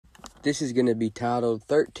This is going to be titled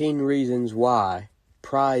 13 Reasons Why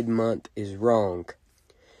Pride Month is Wrong.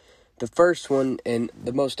 The first one, and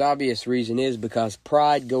the most obvious reason, is because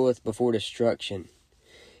pride goeth before destruction.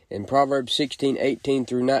 In Proverbs 16:18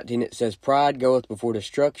 through 19, it says, Pride goeth before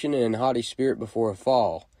destruction, and an haughty spirit before a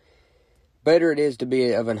fall. Better it is to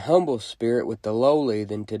be of an humble spirit with the lowly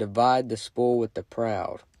than to divide the spoil with the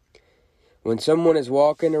proud. When someone is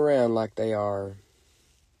walking around like they are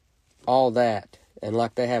all that, and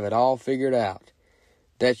like they have it all figured out,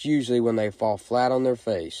 that's usually when they fall flat on their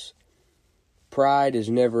face. Pride is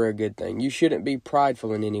never a good thing. You shouldn't be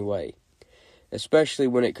prideful in any way, especially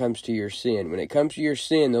when it comes to your sin. When it comes to your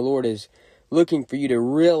sin, the Lord is looking for you to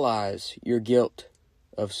realize your guilt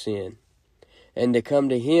of sin and to come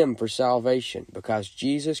to Him for salvation, because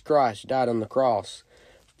Jesus Christ died on the cross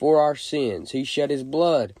for our sins. He shed His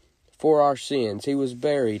blood for our sins. He was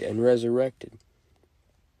buried and resurrected.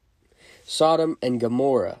 Sodom and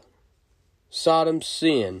Gomorrah. Sodom's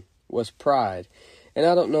sin was pride. And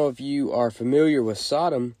I don't know if you are familiar with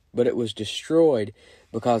Sodom, but it was destroyed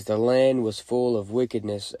because the land was full of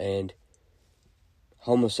wickedness and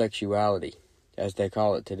homosexuality, as they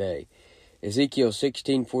call it today. Ezekiel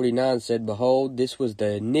 16:49 said, Behold, this was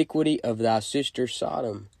the iniquity of thy sister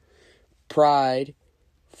Sodom, pride,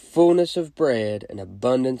 fullness of bread, and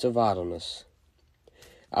abundance of idleness.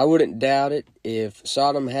 I wouldn't doubt it if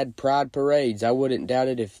Sodom had pride parades. I wouldn't doubt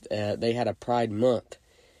it if they had a pride month.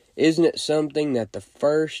 Isn't it something that the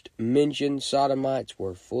first mentioned Sodomites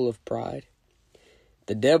were full of pride?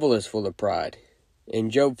 The devil is full of pride. In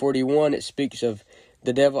Job 41, it speaks of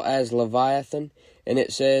the devil as Leviathan, and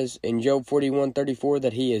it says in Job 41:34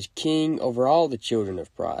 that he is king over all the children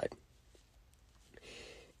of pride.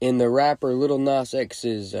 In the rapper Lil Nas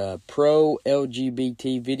X's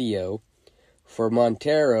pro-LGBT video for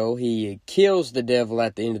Montero, he kills the devil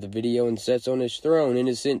at the end of the video and sits on his throne. In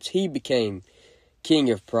a sense, he became king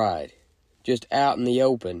of pride, just out in the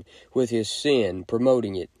open with his sin,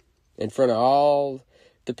 promoting it in front of all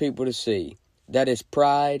the people to see. That is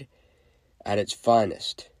pride at its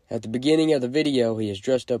finest. At the beginning of the video, he is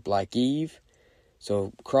dressed up like Eve,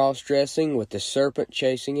 so cross-dressing with the serpent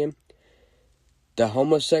chasing him. The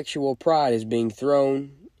homosexual pride is being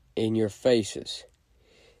thrown in your faces.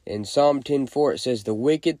 In Psalm 10:4, it says, The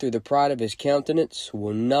wicked, through the pride of his countenance,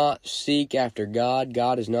 will not seek after God.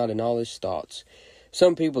 God is not in all his thoughts.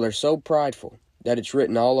 Some people are so prideful that it's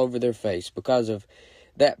written all over their face. Because of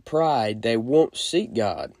that pride, they won't seek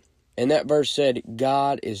God. And that verse said,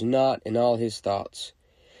 God is not in all his thoughts.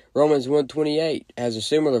 Romans 1:28 has a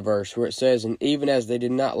similar verse where it says, And even as they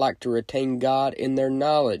did not like to retain God in their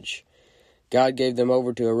knowledge, God gave them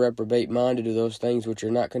over to a reprobate mind to do those things which are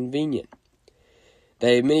not convenient.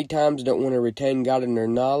 They many times don't want to retain God in their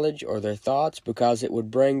knowledge or their thoughts because it would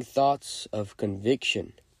bring thoughts of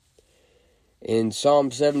conviction. In Psalm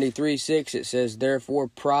 73:6 it says, Therefore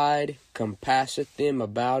pride compasseth them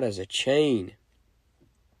about as a chain.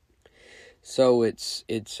 So it's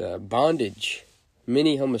bondage.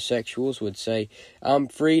 Many homosexuals would say, I'm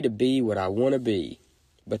free to be what I want to be.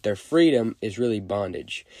 But their freedom is really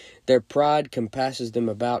bondage. Their pride compasses them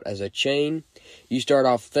about as a chain. You start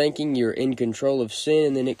off thinking you're in control of sin,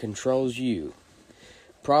 and then it controls you.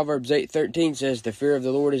 Proverbs 8:13 says, The fear of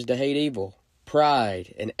the Lord is to hate evil,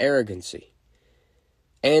 pride, and arrogancy.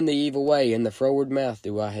 And the evil way and the froward mouth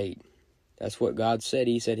do I hate. That's what God said.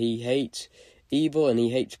 He said he hates evil and he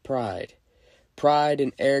hates pride. Pride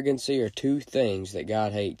and arrogancy are two things that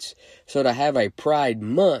God hates. So to have a pride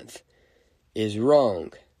month is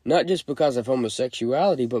wrong. Not just because of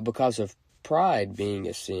homosexuality, but because of pride being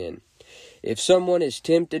a sin. If someone is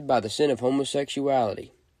tempted by the sin of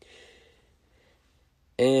homosexuality,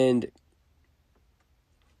 and,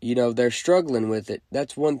 they're struggling with it,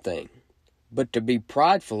 that's one thing. But to be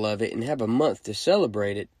prideful of it and have a month to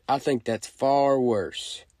celebrate it, I think that's far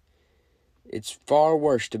worse. It's far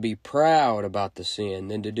worse to be proud about the sin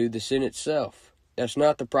than to do the sin itself. That's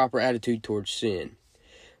not the proper attitude towards sin.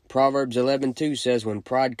 Proverbs 11:2 says, When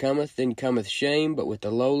pride cometh, then cometh shame, but with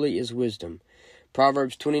the lowly is wisdom.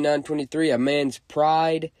 Proverbs 29:23, A man's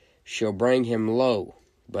pride shall bring him low,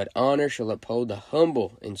 but honor shall uphold the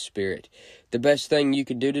humble in spirit. The best thing you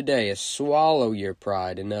could do today is swallow your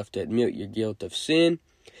pride enough to admit your guilt of sin,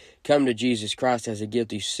 come to Jesus Christ as a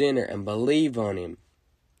guilty sinner, and believe on Him,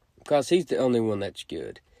 because He's the only one that's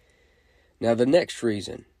good. Now the next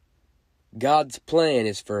reason, God's plan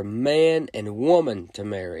is for man and woman to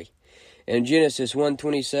marry. In Genesis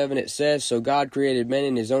 1:27 it says, So God created man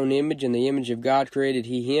in His own image, in the image of God created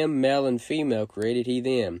He him, male and female created He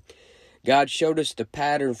them. God showed us the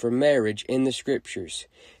pattern for marriage in the Scriptures.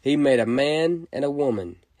 He made a man and a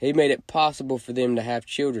woman. He made it possible for them to have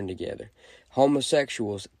children together.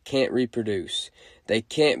 Homosexuals can't reproduce. They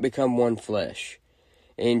can't become one flesh.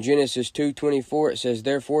 In Genesis 2:24 it says,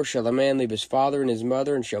 "Therefore shall a man leave his father and his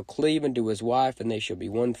mother, and shall cleave unto his wife, and they shall be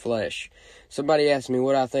one flesh." Somebody asked me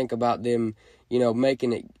what I think about them,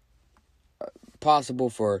 making it possible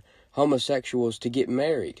for homosexuals to get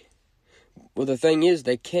married. Well, the thing is,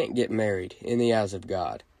 they can't get married in the eyes of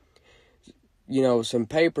God. Some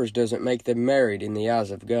papers doesn't make them married in the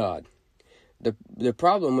eyes of God. The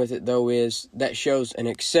problem with it, though, is that shows an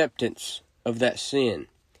acceptance of that sin.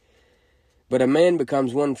 But a man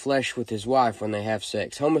becomes one flesh with his wife when they have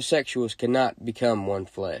sex. Homosexuals cannot become one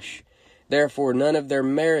flesh. Therefore, none of their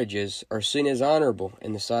marriages are seen as honorable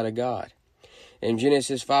in the sight of God. In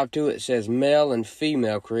Genesis 5:2 it says, "Male and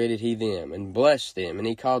female created he them, and blessed them, and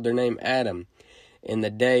he called their name Adam in the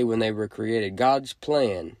day when they were created." God's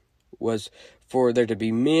plan was for there to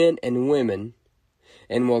be men and women,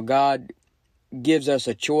 and while God gives us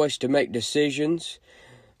a choice to make decisions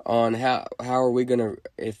on how are we going to,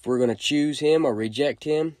 if we're going to choose him or reject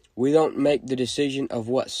him, we don't make the decision of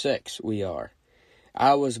what sex we are.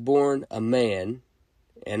 I was born a man,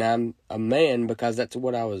 and I'm a man because that's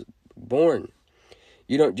what I was born.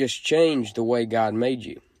 You don't just change the way God made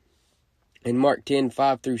you. In Mark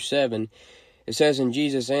 10:5-7, it says, "And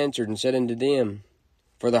Jesus answered and said unto them,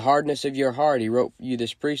 For the hardness of your heart he wrote you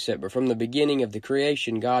this precept, but from the beginning of the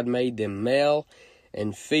creation God made them male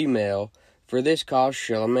and female. For this cause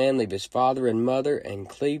shall a man leave his father and mother and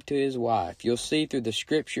cleave to his wife." You'll see through the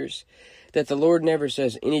scriptures that the Lord never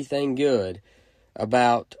says anything good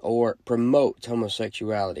about or promotes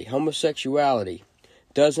homosexuality. Homosexuality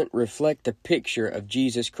doesn't reflect the picture of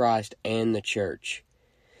Jesus Christ and the church.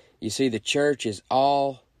 You see, the church is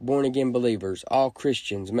all born-again believers. All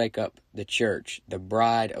Christians make up the church, the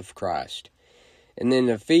bride of Christ. And then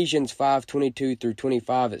Ephesians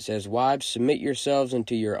 5:22-25 it says, "Wives, submit yourselves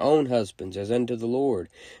unto your own husbands as unto the Lord.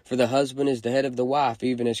 For the husband is the head of the wife,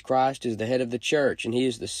 even as Christ is the head of the church, and he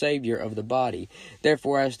is the Savior of the body.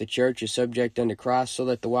 Therefore, as the church is subject unto Christ, so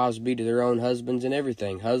let the wives be to their own husbands in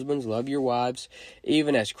everything. Husbands, love your wives,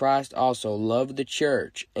 even as Christ also loved the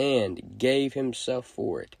church, and gave himself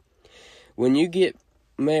for it." When you get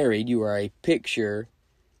married, you are a picture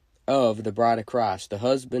of the bride of Christ. The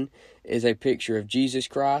husband is a picture of Jesus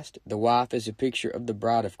Christ. The wife is a picture of the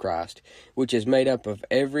bride of Christ, which is made up of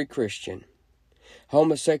every Christian.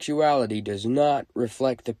 Homosexuality does not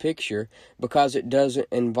reflect the picture because it doesn't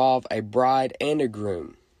involve a bride and a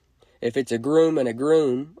groom. If it's a groom and a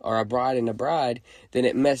groom, or a bride and a bride, then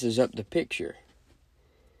it messes up the picture.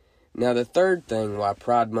 Now, the third thing why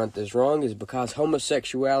Pride Month is wrong is because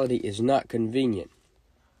homosexuality is not convenient.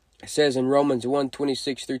 It says in Romans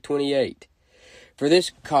 1:26-28, "For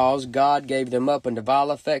this cause God gave them up unto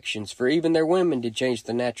vile affections, for even their women did change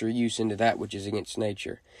the natural use into that which is against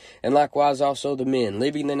nature. And likewise also the men,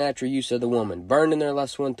 leaving the natural use of the woman, burned in their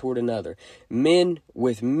lust one toward another. Men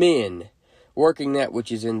with men, working that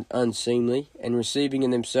which is unseemly, and receiving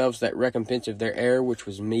in themselves that recompense of their error which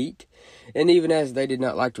was meet. And even as they did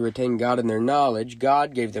not like to retain God in their knowledge,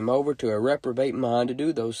 God gave them over to a reprobate mind to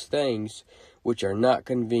do those things which are not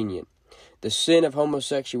convenient." The sin of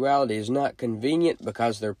homosexuality is not convenient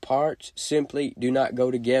because their parts simply do not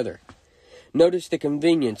go together. Notice the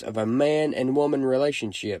convenience of a man and woman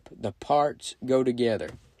relationship. The parts go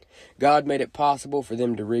together. God made it possible for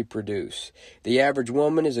them to reproduce. The average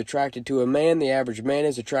woman is attracted to a man. The average man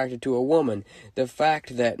is attracted to a woman. The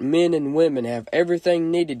fact that men and women have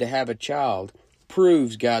everything needed to have a child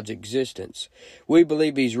proves God's existence. We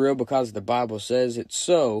believe he's real because the Bible says it's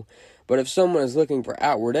so. But if someone is looking for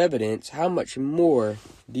outward evidence, how much more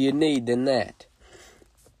do you need than that?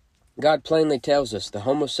 God plainly tells us the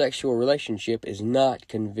homosexual relationship is not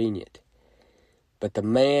convenient, but the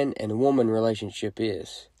man and woman relationship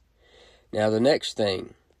is. Now the next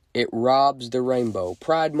thing, it robs the rainbow.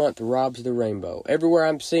 Pride Month robs the rainbow. Everywhere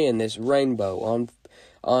I'm seeing this rainbow on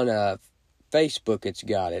Facebook, it's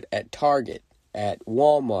got it, at Target, at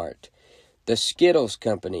Walmart. The Skittles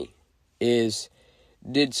company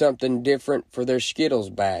did something different for their Skittles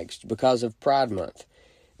bags because of Pride Month.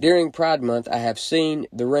 During Pride Month, I have seen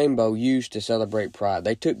the rainbow used to celebrate pride.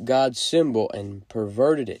 They took God's symbol and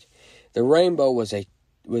perverted it. The rainbow was a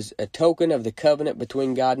token of the covenant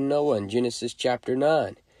between God and Noah in Genesis chapter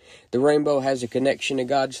 9. The rainbow has a connection to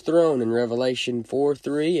God's throne in Revelation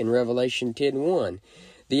 4:3 and Revelation 10:1.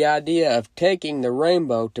 The idea of taking the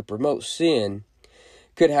rainbow to promote sin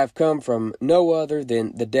could have come from no other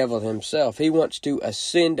than the devil himself. He wants to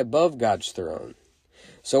ascend above God's throne.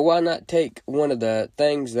 So why not take one of the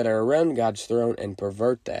things that are around God's throne and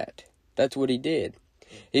pervert that? That's what he did.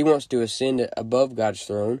 He wants to ascend above God's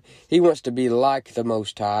throne. He wants to be like the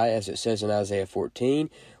Most High, as it says in Isaiah 14.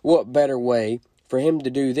 What better way for him to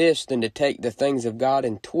do this than to take the things of God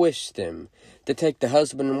and twist them? To take the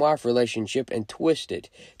husband and wife relationship and twist it.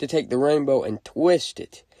 To take the rainbow and twist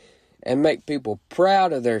it. And make people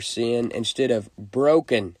proud of their sin instead of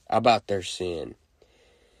broken about their sin.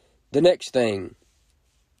 The next thing,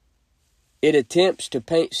 it attempts to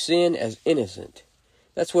paint sin as innocent.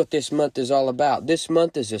 That's what this month is all about. This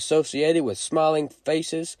month is associated with smiling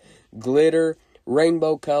faces, glitter,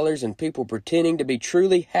 rainbow colors, and people pretending to be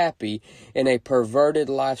truly happy in a perverted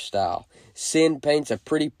lifestyle. Sin paints a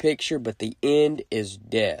pretty picture, but the end is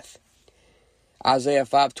death. Isaiah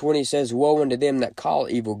 5:20 says, "Woe unto them that call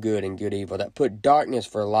evil good and good evil, that put darkness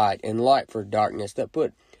for light and light for darkness, that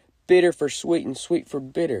put bitter for sweet and sweet for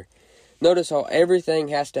bitter." Notice how everything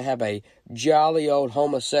has to have a jolly old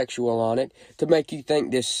homosexual on it to make you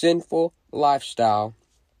think this sinful lifestyle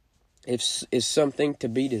is something to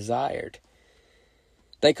be desired.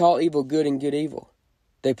 They call evil good and good evil.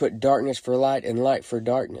 They put darkness for light and light for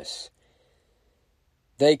darkness.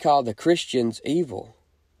 They call the Christians evil.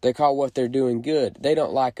 They call what they're doing good. They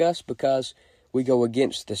don't like us because we go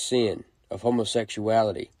against the sin of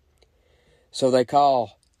homosexuality. So they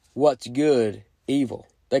call what's good evil.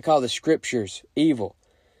 They call the scriptures evil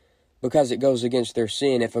because it goes against their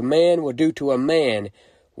sin. If a man would do to a man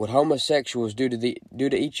what homosexuals do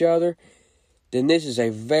to each other, then this is a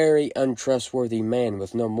very untrustworthy man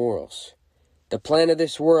with no morals. The plan of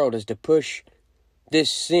this world is to push this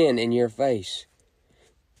sin in your face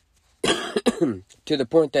to the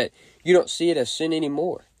point that you don't see it as sin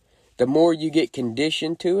anymore. The more you get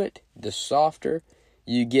conditioned to it, the softer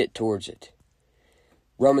you get towards it.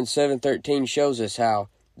 Romans 7:13 shows us how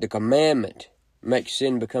the commandment makes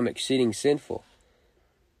sin become exceeding sinful.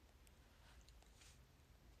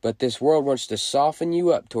 But this world wants to soften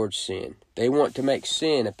you up towards sin. They want to make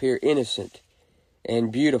sin appear innocent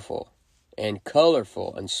and beautiful and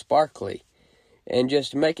colorful and sparkly, and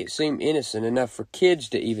just make it seem innocent enough for kids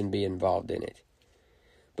to even be involved in it.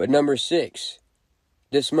 But number 6,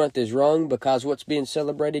 this month is wrong because what's being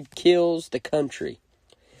celebrated kills the country.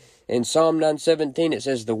 In Psalm 9:17 it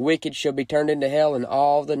says, "The wicked shall be turned into hell, and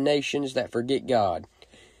all the nations that forget God."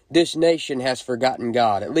 This nation has forgotten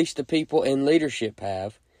God. At least the people in leadership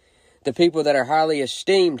have. The people that are highly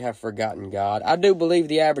esteemed have forgotten God. I do believe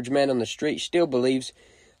the average man on the street still believes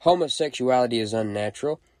homosexuality is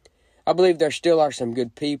unnatural. I believe there still are some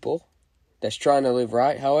good people that's trying to live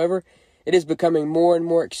right. However, it is becoming more and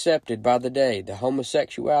more accepted by the day, the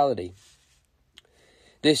homosexuality.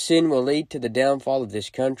 This sin will lead to the downfall of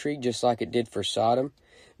this country, just like it did for Sodom.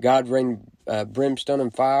 God rained brimstone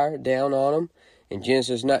and fire down on them. In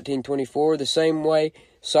Genesis 19:24, the same way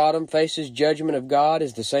Sodom faces judgment of God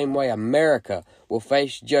is the same way America will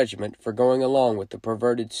face judgment for going along with the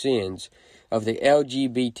perverted sins of the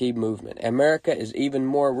LGBT movement. America is even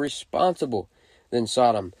more responsible than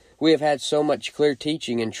Sodom. We have had so much clear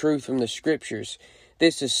teaching and truth from the scriptures.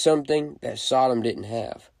 This is something that Sodom didn't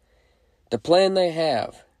have. The plan they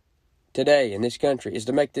have today in this country is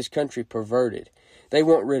to make this country perverted. They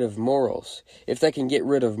want rid of morals. If they can get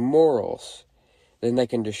rid of morals, then they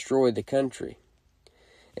can destroy the country.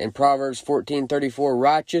 In Proverbs 14:34,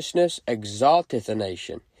 "Righteousness exalteth a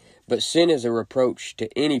nation, but sin is a reproach to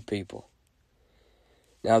any people."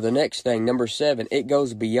 Now the next thing, number 7, it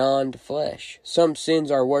goes beyond flesh. Some sins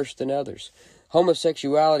are worse than others.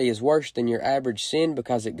 Homosexuality is worse than your average sin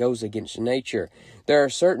because it goes against nature. There are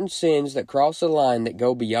certain sins that cross a line that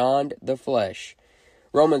go beyond the flesh.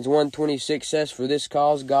 Romans 1:26 says, "For this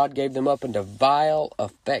cause God gave them up into vile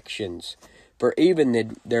affections. For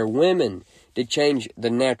even their women did change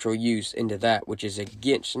the natural use into that which is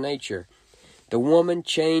against nature." The woman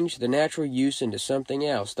changed the natural use into something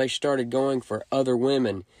else. They started going for other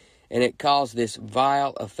women, and it caused this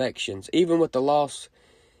vile affections. Even with the lost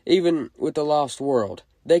world,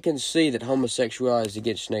 they can see that homosexuality is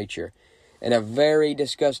against nature and a very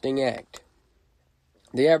disgusting act.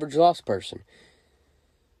 The average lost person.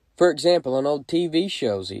 For example, on old TV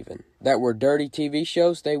shows even, that were dirty TV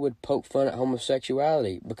shows, they would poke fun at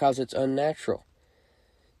homosexuality because it's unnatural.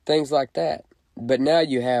 Things like that. But now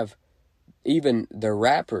you have even the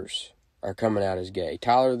rappers are coming out as gay.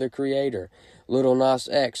 Tyler, the Creator, Lil Nas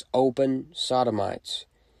X, open sodomites.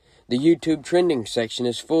 The YouTube trending section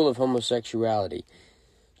is full of homosexuality.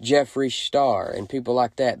 Jeffree Star and people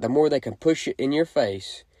like that. The more they can push it in your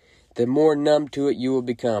face, the more numb to it you will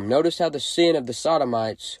become. Notice how the sin of the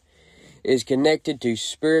sodomites is connected to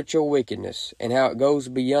spiritual wickedness and how it goes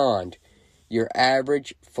beyond your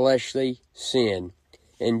average fleshly sin.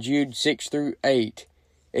 In Jude 6-8,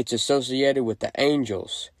 It's associated with the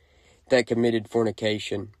angels that committed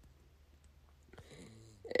fornication.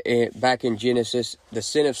 Back in Genesis, the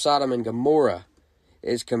sin of Sodom and Gomorrah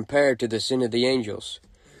is compared to the sin of the angels,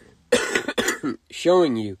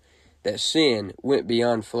 showing you that sin went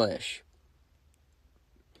beyond flesh.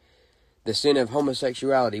 The sin of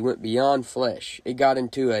homosexuality went beyond flesh. It got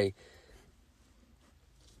into it's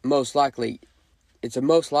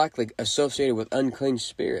most likely associated with unclean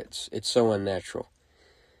spirits. It's so unnatural.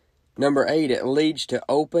 Number 8, it leads to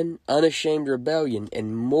open, unashamed rebellion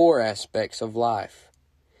in more aspects of life.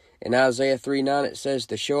 In Isaiah 3:9 it says,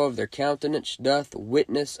 "The show of their countenance doth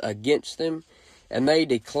witness against them, and they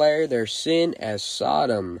declare their sin as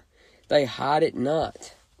Sodom. They hide it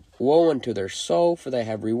not. Woe unto their soul, for they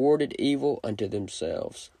have rewarded evil unto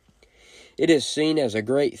themselves." It is seen as a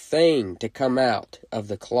great thing to come out of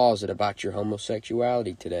the closet about your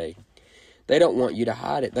homosexuality today. They don't want you to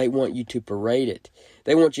hide it. They want you to parade it.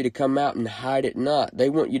 They want you to come out and hide it not. They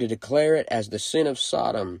want you to declare it as the sin of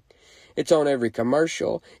Sodom. It's on every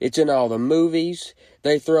commercial. It's in all the movies.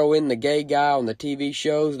 They throw in the gay guy on the TV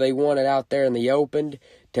shows. They want it out there in the open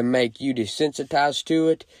to make you desensitized to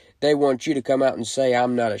it. They want you to come out and say,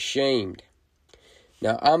 "I'm not ashamed."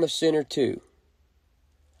 Now, I'm a sinner too.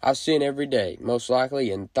 I sin every day, most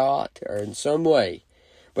likely in thought or in some way.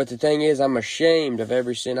 But the thing is, I'm ashamed of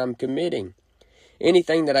every sin I'm committing.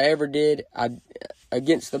 Anything that I ever did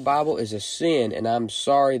against the Bible is a sin, and I'm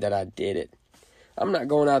sorry that I did it. I'm not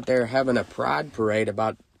going out there having a pride parade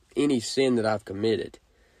about any sin that I've committed.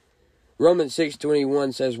 Romans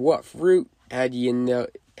 6:21 says, "What fruit had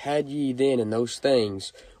ye then in those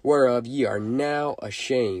things whereof ye are now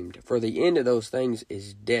ashamed? For the end of those things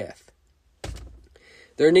is death."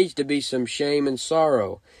 There needs to be some shame and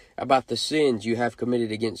sorrow about the sins you have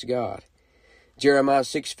committed against God. Jeremiah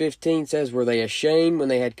 6:15 says, "Were they ashamed when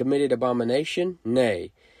they had committed abomination?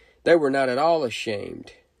 Nay, they were not at all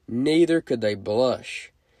ashamed, neither could they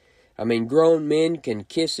blush." I mean, grown men can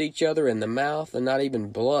kiss each other in the mouth and not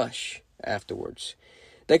even blush afterwards.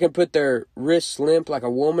 They can put their wrists limp like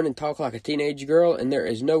a woman and talk like a teenage girl, and there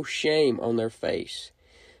is no shame on their face.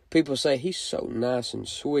 People say, "He's so nice and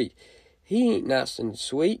sweet." He ain't nice and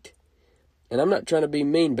sweet. And I'm not trying to be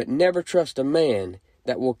mean, but never trust a man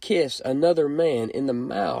that will kiss another man in the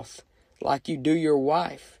mouth like you do your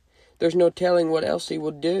wife. There's no telling what else he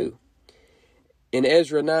will do. In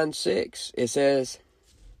Ezra 9:6, it says,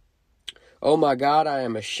 "O my God, I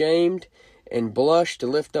am ashamed and blush to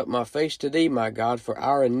lift up my face to thee, my God, for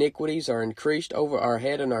our iniquities are increased over our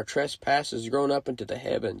head, and our trespasses grown up into the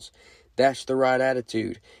heavens." That's the right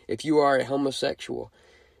attitude. If you are a homosexual,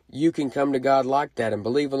 you can come to God like that and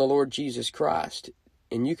believe on the Lord Jesus Christ,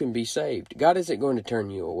 and you can be saved. God isn't going to turn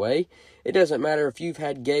you away. It doesn't matter if you've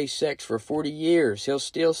had gay sex for 40 years. He'll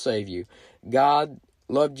still save you. God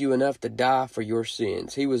loved you enough to die for your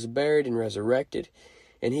sins. He was buried and resurrected,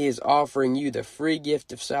 and He is offering you the free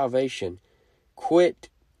gift of salvation. Quit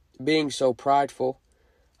being so prideful.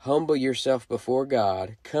 Humble yourself before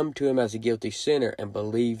God. Come to Him as a guilty sinner and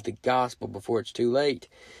believe the gospel before it's too late.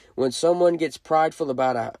 When someone gets prideful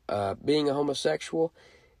about being a homosexual,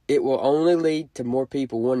 it will only lead to more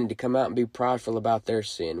people wanting to come out and be prideful about their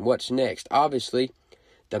sin. What's next? Obviously,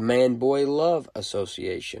 the Man-Boy Love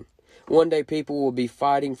Association. One day people will be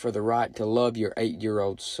fighting for the right to love your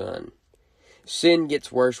 8-year-old son. Sin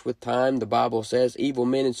gets worse with time. The Bible says, "Evil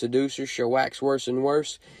men and seducers shall wax worse and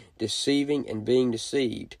worse, deceiving and being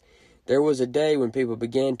deceived." There was a day when people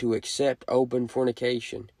began to accept open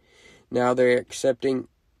fornication. Now they're accepting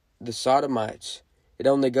the sodomites. It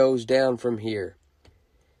only goes down from here.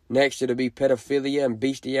 Next, it'll be pedophilia and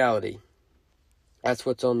bestiality. That's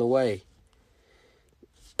what's on the way.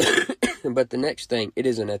 But the next thing, it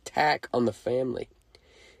is an attack on the family.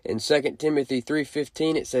 In 2 Timothy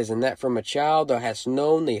 3:15, it says, "And that from a child thou hast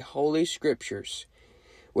known the holy scriptures,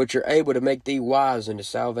 which are able to make thee wise unto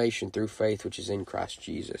salvation through faith which is in Christ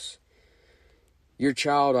Jesus." Your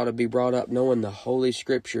child ought to be brought up knowing the holy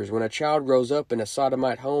scriptures. When a child grows up in a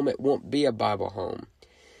sodomite home, it won't be a Bible home.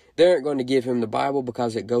 They aren't going to give him the Bible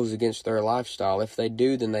because it goes against their lifestyle. If they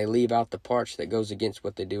do, then they leave out the parts that goes against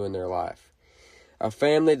what they do in their life. A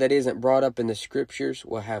family that isn't brought up in the scriptures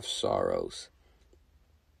will have sorrows.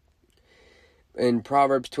 In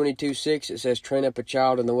Proverbs 22:6, it says, "Train up a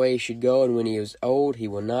child in the way he should go, and when he is old, he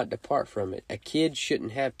will not depart from it." A kid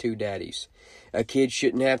shouldn't have two daddies. A kid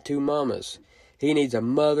shouldn't have two mamas. He needs a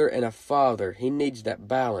mother and a father. He needs that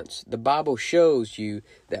balance. The Bible shows you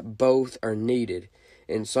that both are needed.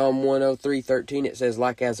 In Psalm 103:13, it says,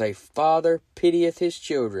 "Like as a father pitieth his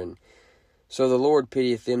children, so the Lord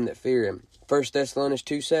pitieth them that fear him." 1 Thessalonians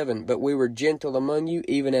 2:7, "But we were gentle among you,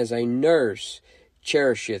 even as a nurse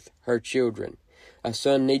cherisheth her children. A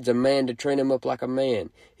son needs a man to train him up like a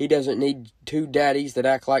man. He doesn't need two daddies that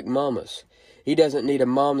act like mamas. He doesn't need a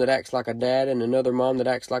mom that acts like a dad and another mom that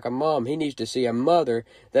acts like a mom. He needs to see a mother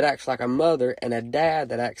that acts like a mother and a dad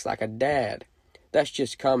that acts like a dad. That's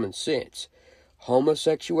just common sense.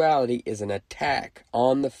 Homosexuality is an attack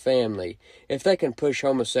on the family. If they can push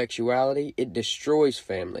homosexuality, it destroys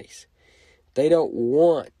families. They don't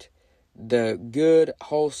want the good,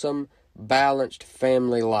 wholesome, balanced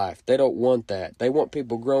family life. They don't want that. They want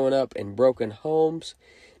people growing up in broken homes.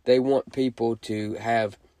 They want people to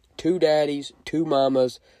have two daddies, two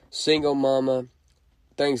mamas, single mama,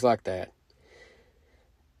 things like that.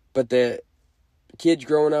 But the kids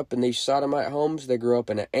growing up in these sodomite homes, they grow up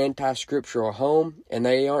in an anti-scriptural home, and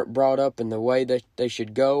they aren't brought up in the way that they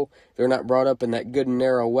should go. They're not brought up in that good and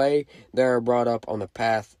narrow way. They are brought up on the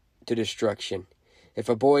path to destruction. If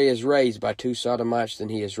a boy is raised by two sodomites, then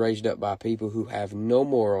he is raised up by people who have no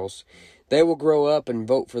morals. They will grow up and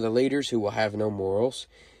vote for the leaders who will have no morals.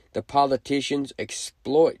 The politicians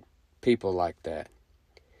exploit people like that.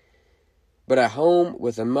 But a home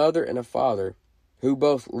with a mother and a father who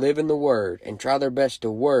both live in the Word and try their best to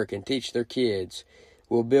work and teach their kids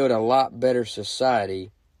will build a lot better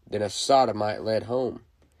society than a sodomite-led home.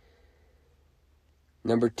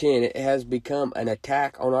 Number 10, it has become an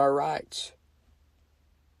attack on our rights.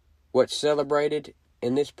 What's celebrated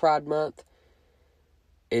in this Pride Month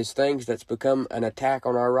is things that's become an attack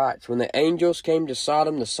on our rights. When the angels came to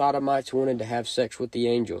Sodom, the sodomites wanted to have sex with the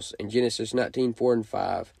angels. In Genesis 19:4 and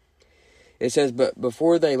 5. It says, "But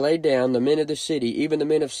before they lay down, the men of the city, even the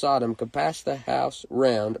men of Sodom, compassed the house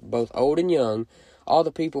round, both old and young, all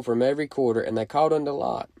the people from every quarter. And they called unto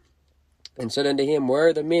Lot, and said unto him, Where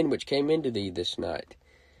are the men which came into thee this night?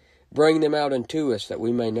 Bring them out unto us, that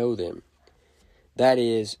we may know them." That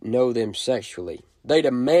is, know them sexually. They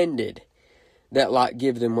demanded that Lot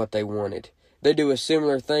give them what they wanted. They do a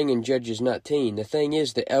similar thing in Judges 19. The thing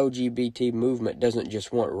is, the LGBT movement doesn't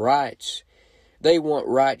just want rights. They want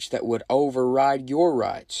rights that would override your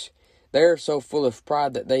rights. They are so full of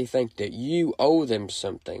pride that they think that you owe them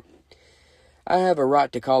something. I have a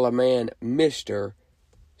right to call a man Mr.,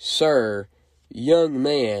 Sir, young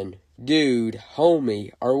man, dude,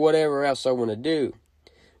 homie, or whatever else I want to do.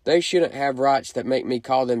 They shouldn't have rights that make me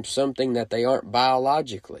call them something that they aren't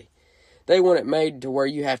biologically. They want it made to where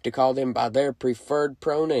you have to call them by their preferred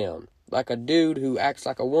pronoun. Like a dude who acts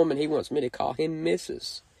like a woman, he wants me to call him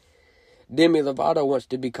Mrs. Demi Lovato wants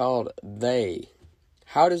to be called they.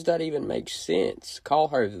 How does that even make sense? Call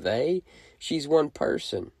her they? She's one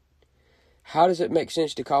person. How does it make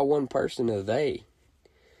sense to call one person a they?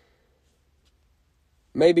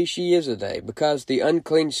 Maybe she is a they, because the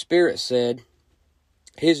unclean spirit said,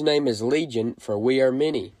 His name is Legion, for we are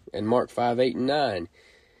many. In Mark 5:8 and 9.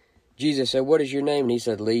 Jesus said, What is your name? And he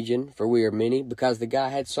said, Legion, for we are many, because the guy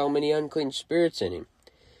had so many unclean spirits in him.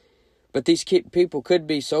 But these people could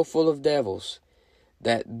be so full of devils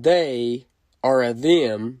that they are a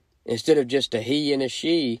them instead of just a he and a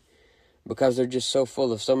she, because they're just so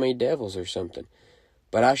full of so many devils or something.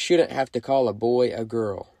 But I shouldn't have to call a boy a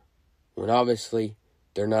girl, when obviously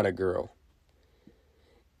they're not a girl.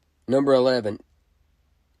 Number 11.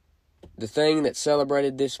 The thing that's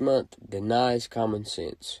celebrated this month denies common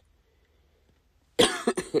sense.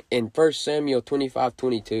 In 1 Samuel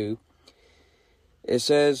 25:22, it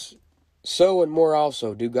says, So and more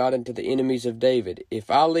also do God unto the enemies of David,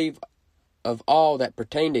 if I leave of all that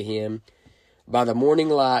pertain to him by the morning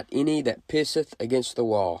light any that pisseth against the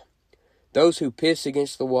wall. Those who piss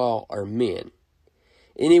against the wall are men.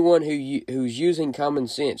 Anyone who's using common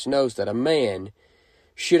sense knows that a man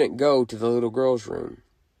shouldn't go to the little girl's room.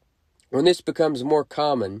 When this becomes more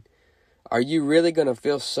common, are you really going to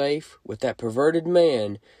feel safe with that perverted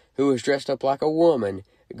man who is dressed up like a woman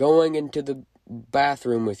going into the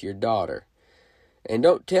bathroom with your daughter? And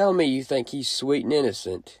don't tell me you think he's sweet and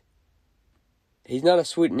innocent. He's not a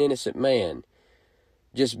sweet and innocent man,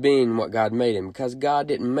 just being what God made him, because God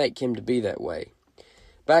didn't make him to be that way.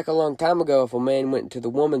 Back a long time ago, if a man went into the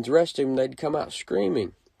woman's restroom, they'd come out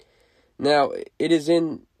screaming. Now,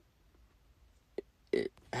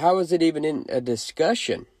 how is it even in a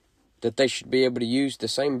discussion that they should be able to use the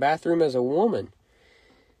same bathroom as a woman?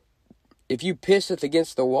 If you pisseth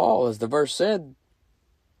against the wall, as the verse said,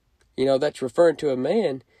 that's referring to a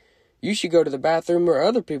man. You should go to the bathroom where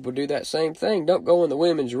other people do that same thing. Don't go in the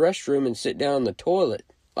women's restroom and sit down on the toilet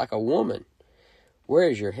like a woman. Where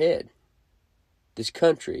is your head? This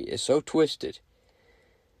country is so twisted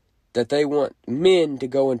that they want men to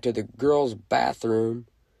go into the girls' bathroom.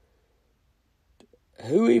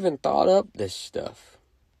 Who even thought up this stuff?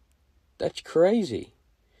 That's crazy.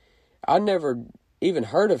 I never even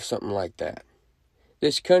heard of something like that.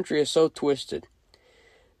 This country is so twisted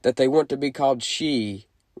that they want to be called she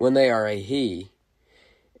when they are a he.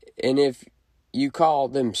 And if you call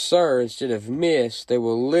them sir instead of miss, they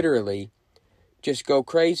will literally just go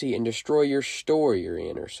crazy and destroy your store you're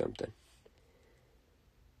in or something.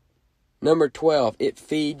 Number 12, it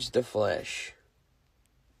feeds the flesh.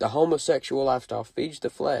 The homosexual lifestyle feeds the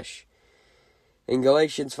flesh. In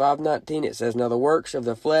Galatians 5:19 it says, "Now the works of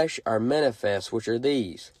the flesh are manifest, which are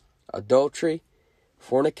these: adultery,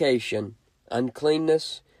 fornication,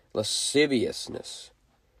 uncleanness, lasciviousness,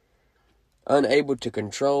 unable to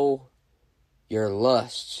control your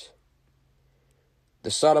lusts."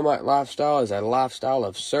 The sodomite lifestyle is a lifestyle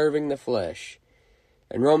of serving the flesh.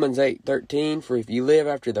 In Romans 8:13, "For if ye live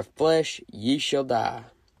after the flesh, ye shall die.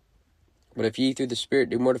 But if ye through the Spirit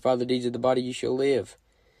do mortify the deeds of the body, ye shall live."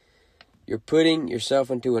 You're putting yourself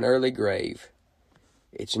into an early grave.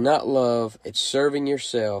 It's not love, it's serving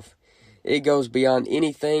yourself. It goes beyond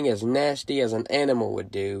anything as nasty as an animal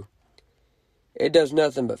would do. It does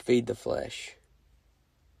nothing but feed the flesh.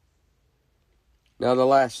 Now the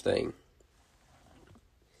last thing.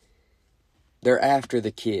 They're after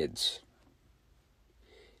the kids.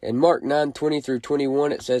 In Mark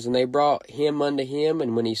 9:20-21 it says, "And they brought him unto him,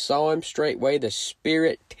 and when he saw him, straightway the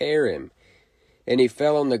spirit tear him. And he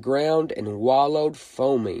fell on the ground and wallowed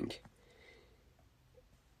foaming."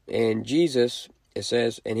 And Jesus, it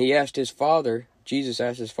says, and he asked his father, Jesus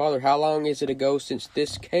asked his father, "How long is it ago since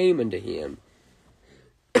this came unto him?"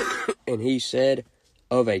 And he said,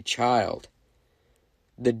 "Of a child."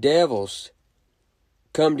 The devils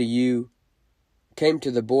came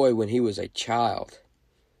to the boy when he was a child.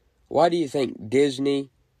 Why do you think Disney,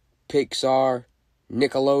 Pixar,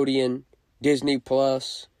 Nickelodeon, Disney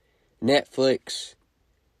Plus, Netflix,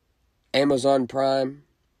 Amazon Prime,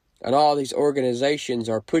 and all these organizations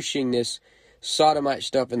are pushing this sodomite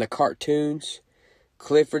stuff in the cartoons?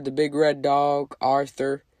 Clifford the Big Red Dog,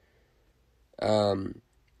 Arthur,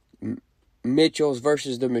 Mitchell's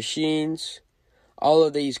versus the Machines, all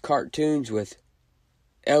of these cartoons with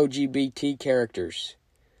LGBT characters.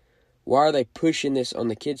 Why are they pushing this on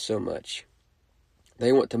the kids so much?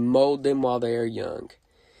 They want to mold them while they are young.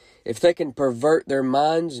 If they can pervert their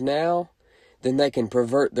minds now, then they can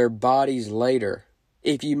pervert their bodies later.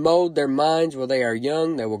 If you mold their minds while they are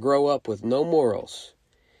young, they will grow up with no morals.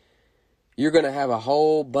 You're going to have a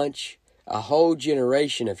whole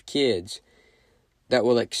generation of kids that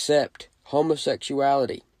will accept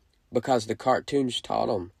homosexuality because the cartoons taught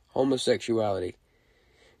them homosexuality.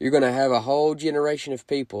 You're going to have a whole generation of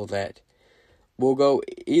people that will go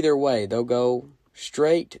either way. They'll go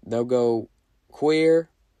straight, they'll go queer,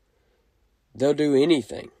 they'll do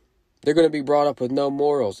anything. They're going to be brought up with no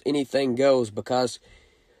morals. Anything goes, because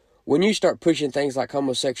when you start pushing things like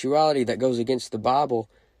homosexuality that goes against the Bible,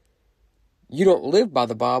 you don't live by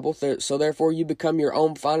the Bible, so therefore you become your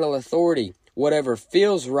own final authority. Whatever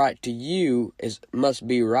feels right to you must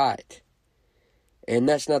be right. And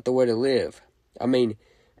that's not the way to live. I mean,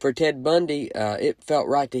 for Ted Bundy, it felt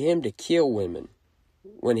right to him to kill women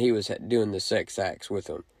when he was doing the sex acts with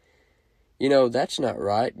them. You know, that's not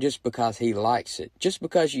right just because he likes it. Just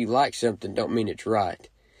because you like something don't mean it's right.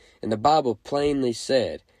 And the Bible plainly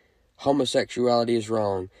said, homosexuality is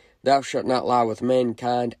wrong. Thou shalt not lie with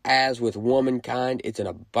mankind as with womankind. It's an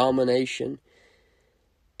abomination.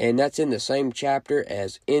 And that's in the same chapter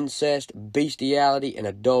as incest, bestiality, and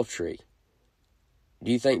adultery.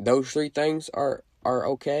 Do you think those three things are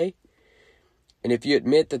okay? And if you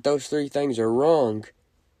admit that those three things are wrong,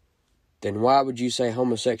 then why would you say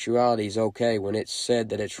homosexuality is okay when it's said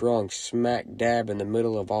that it's wrong smack dab in the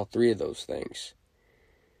middle of all three of those things?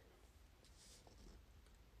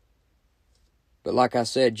 But like I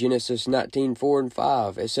said, Genesis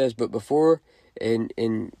 19:4-5, it says, but before,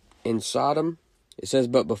 in Sodom, it says,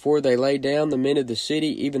 but before they lay down, the men of the city,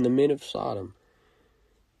 even the men of Sodom,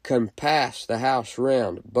 compassed the house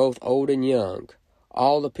round, both old and young,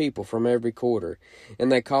 all the people from every quarter.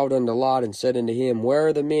 And they called unto Lot, and said unto him, Where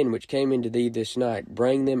are the men which came into thee this night?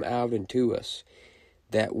 Bring them out unto us,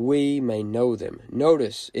 that we may know them.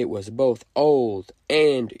 Notice, it was both old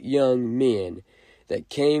and young men that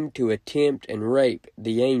came to attempt and rape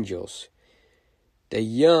the angels. The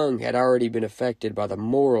young had already been affected by the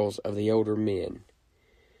morals of the older men.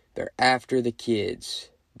 They're after the kids.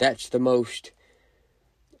 That's the most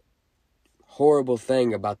horrible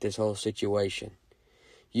thing about this whole situation.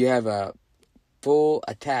 You have a full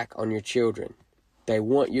attack on your children. They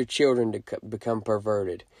want your children to become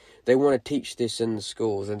perverted. They want to teach this in the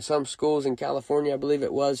schools. In some schools in California, I believe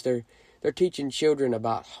it was, they're teaching children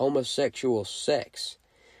about homosexual sex.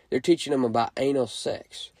 They're teaching them about anal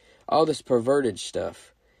sex. all this perverted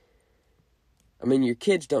stuff. I mean, your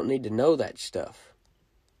kids don't need to know that stuff.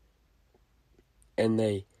 And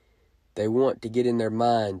they want to get in their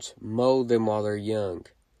minds, mold them while they're young.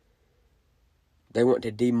 They want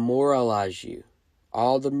to demoralize you.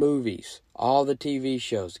 All the movies, all the TV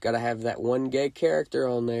shows, got to have that one gay character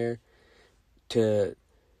on there to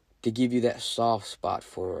give you that soft spot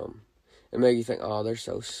for them. And make you think, oh, they're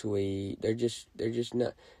so sweet. They're just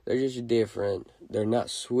different. They're not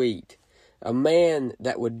sweet. A man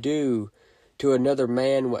that would do to another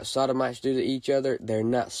man what sodomites do to each other, they're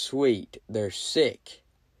not sweet. They're sick.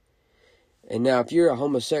 And now, if you're a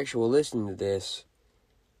homosexual listening to this,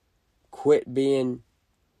 quit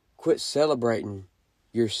celebrating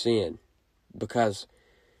your sin, because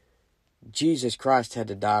Jesus Christ had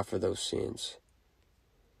to die for those sins.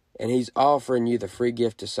 And He's offering you the free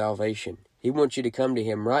gift of salvation. He wants you to come to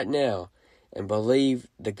Him right now and believe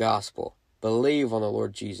the gospel. Believe on the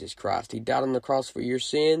Lord Jesus Christ. He died on the cross for your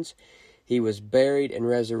sins. He was buried and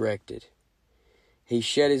resurrected. He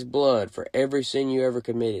shed His blood for every sin you ever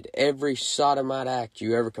committed. Every sodomite act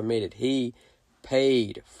you ever committed. He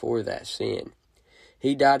paid for that sin.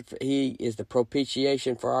 He died. He is the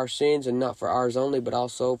propitiation for our sins, and not for ours only, but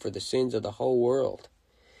also for the sins of the whole world.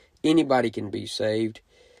 Anybody can be saved.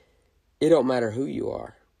 It don't matter who you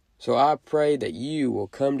are. So I pray that you will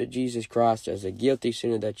come to Jesus Christ as a guilty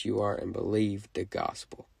sinner that you are and believe the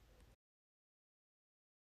gospel.